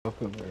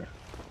Over there.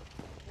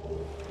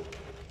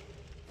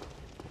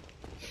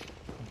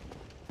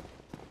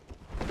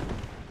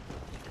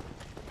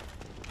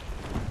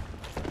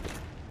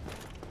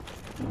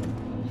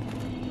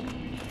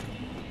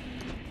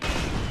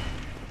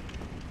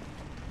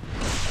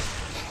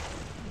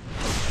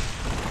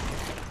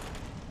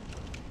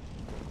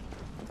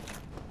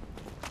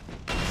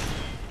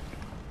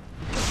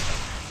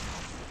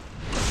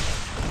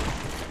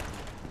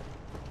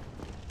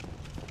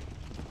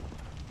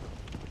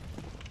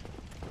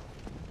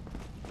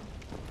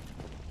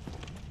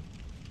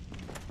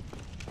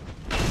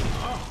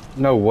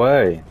 No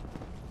way.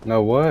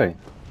 No way.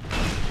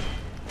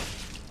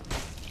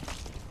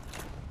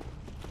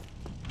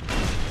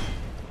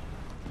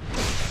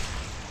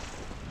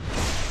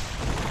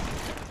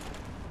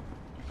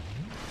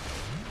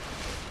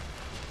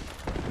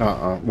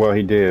 Well,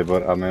 he did,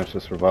 but I managed to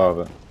survive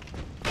it.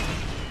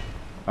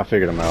 I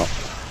figured him out.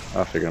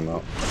 I figured him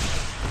out.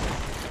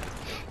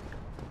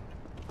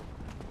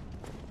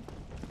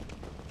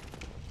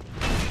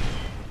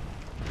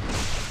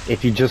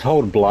 If you just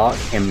hold block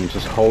and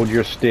just hold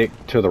your stick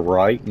to the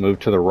right, move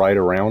to the right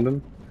around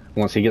him.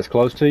 Once he gets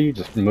close to you,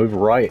 just move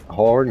right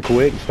hard and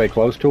quick and stay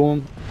close to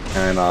him,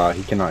 and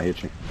he cannot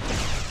hit you.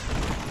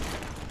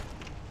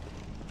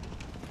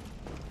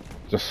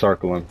 Just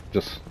circle him.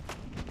 Just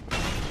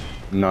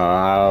no,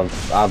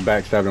 I've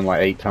backstabbed him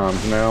like 8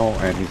 times now,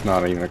 and he's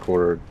not even a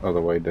quarter of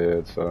the way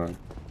dead. So,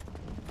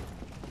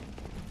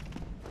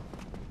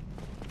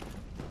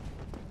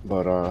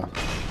 but yeah,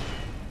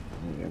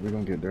 we're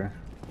gonna get there.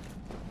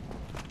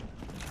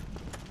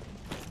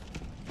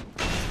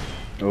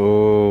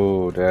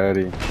 Oh,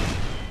 daddy.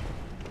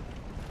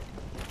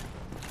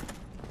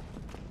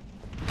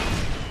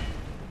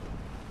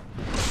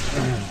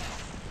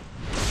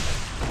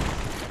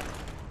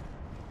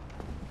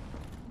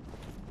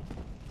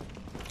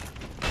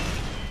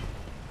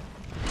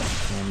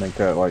 I'll make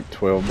that like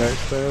 12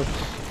 backstabs.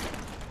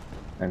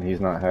 And he's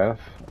not half.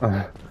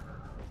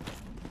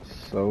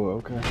 So,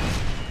 okay.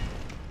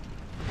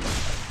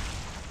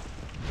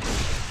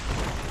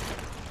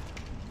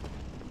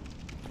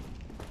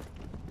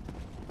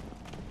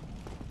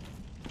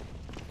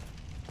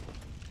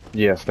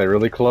 Yeah, stay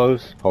really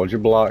close, hold your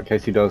block in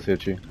case he does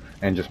hit you,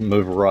 and just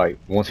move right.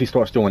 Once he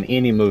starts doing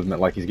any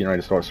movement like he's getting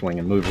ready to start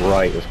swinging, move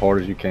right as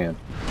hard as you can,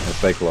 and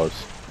stay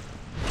close.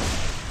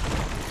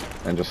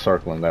 And just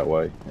circle him that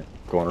way,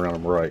 going around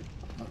him right.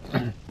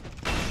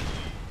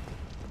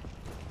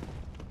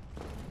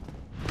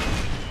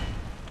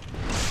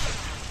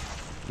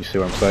 You see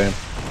what I'm saying?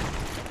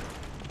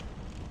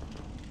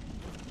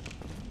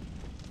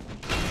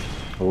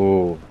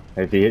 Oh,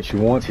 if he hits you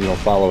once, he's gonna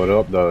follow it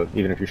up though,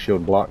 even if your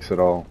shield blocks it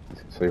all.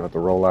 So you have to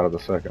roll out of the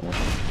second one.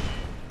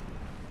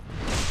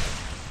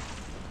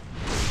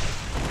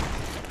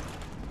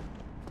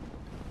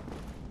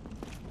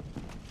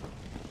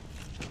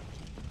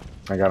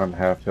 I got him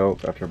half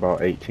health after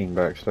about 18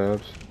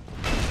 backstabs.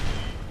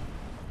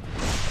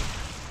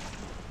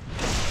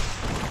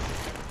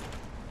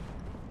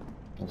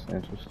 That's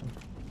interesting.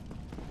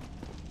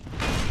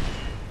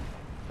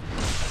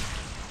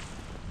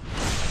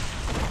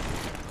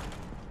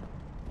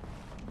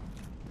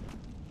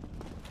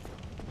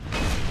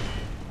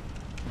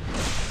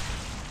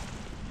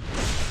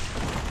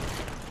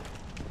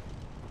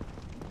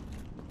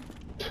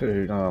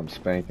 Dude, I'm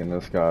spanking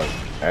this guy's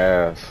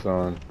ass,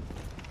 son.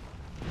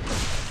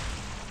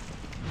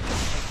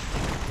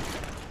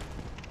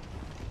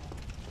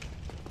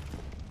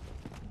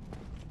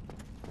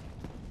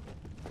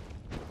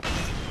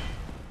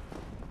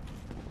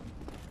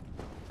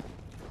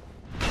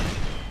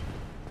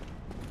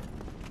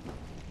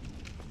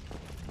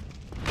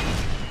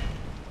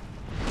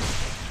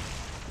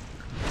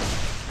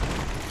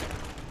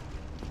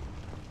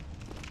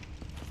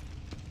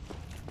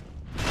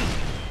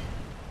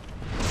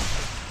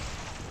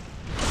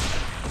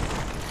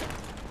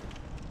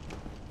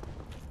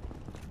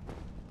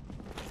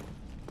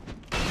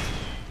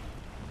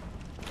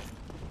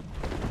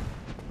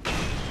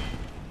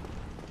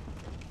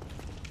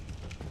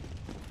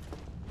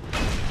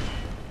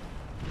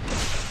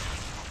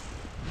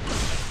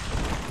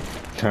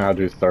 I'll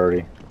do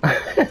 30.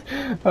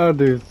 I'll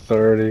do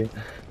 30.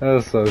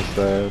 That's so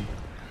sad.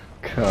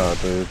 God,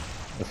 dude.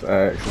 This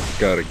axe has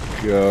gotta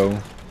go.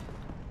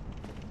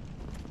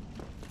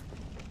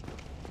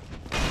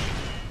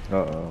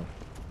 Uh-oh.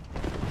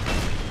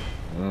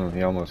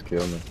 He almost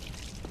killed me.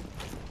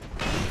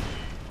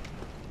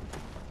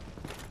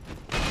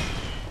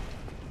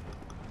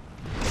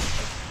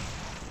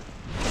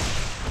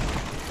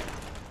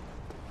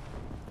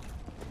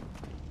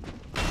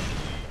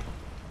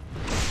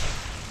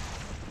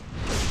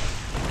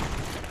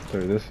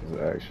 Dude, this is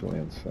actually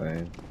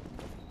insane.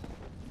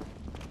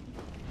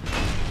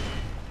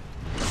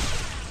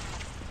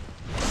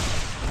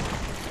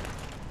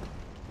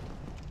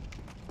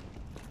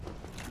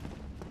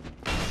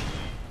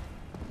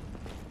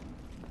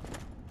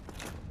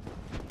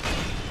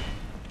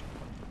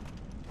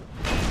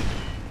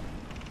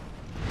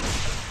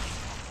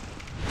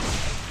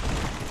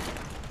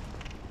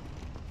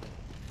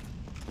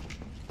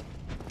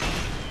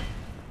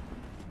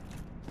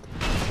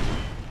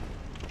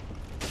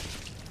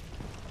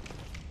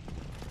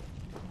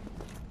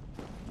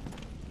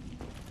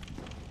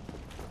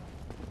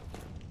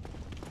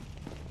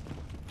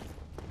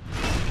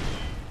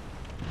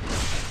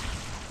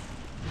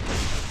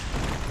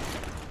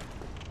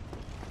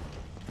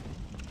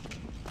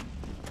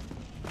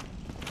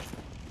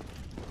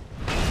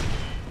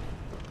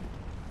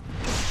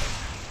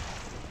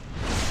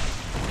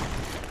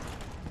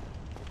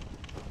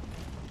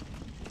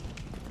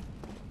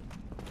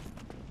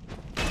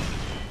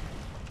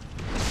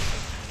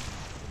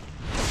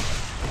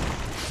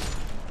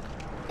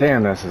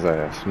 Damn, that's his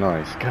ass.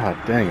 Nice. God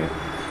dang it.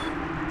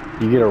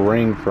 You get a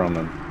ring from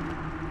him.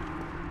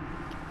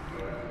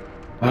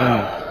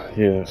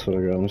 Yeah, that's what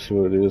I got. Let me see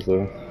what it is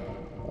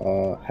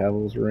though.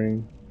 Havel's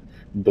ring.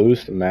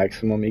 Boost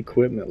maximum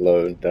equipment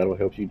load. That'll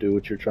help you do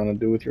what you're trying to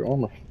do with your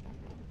armor.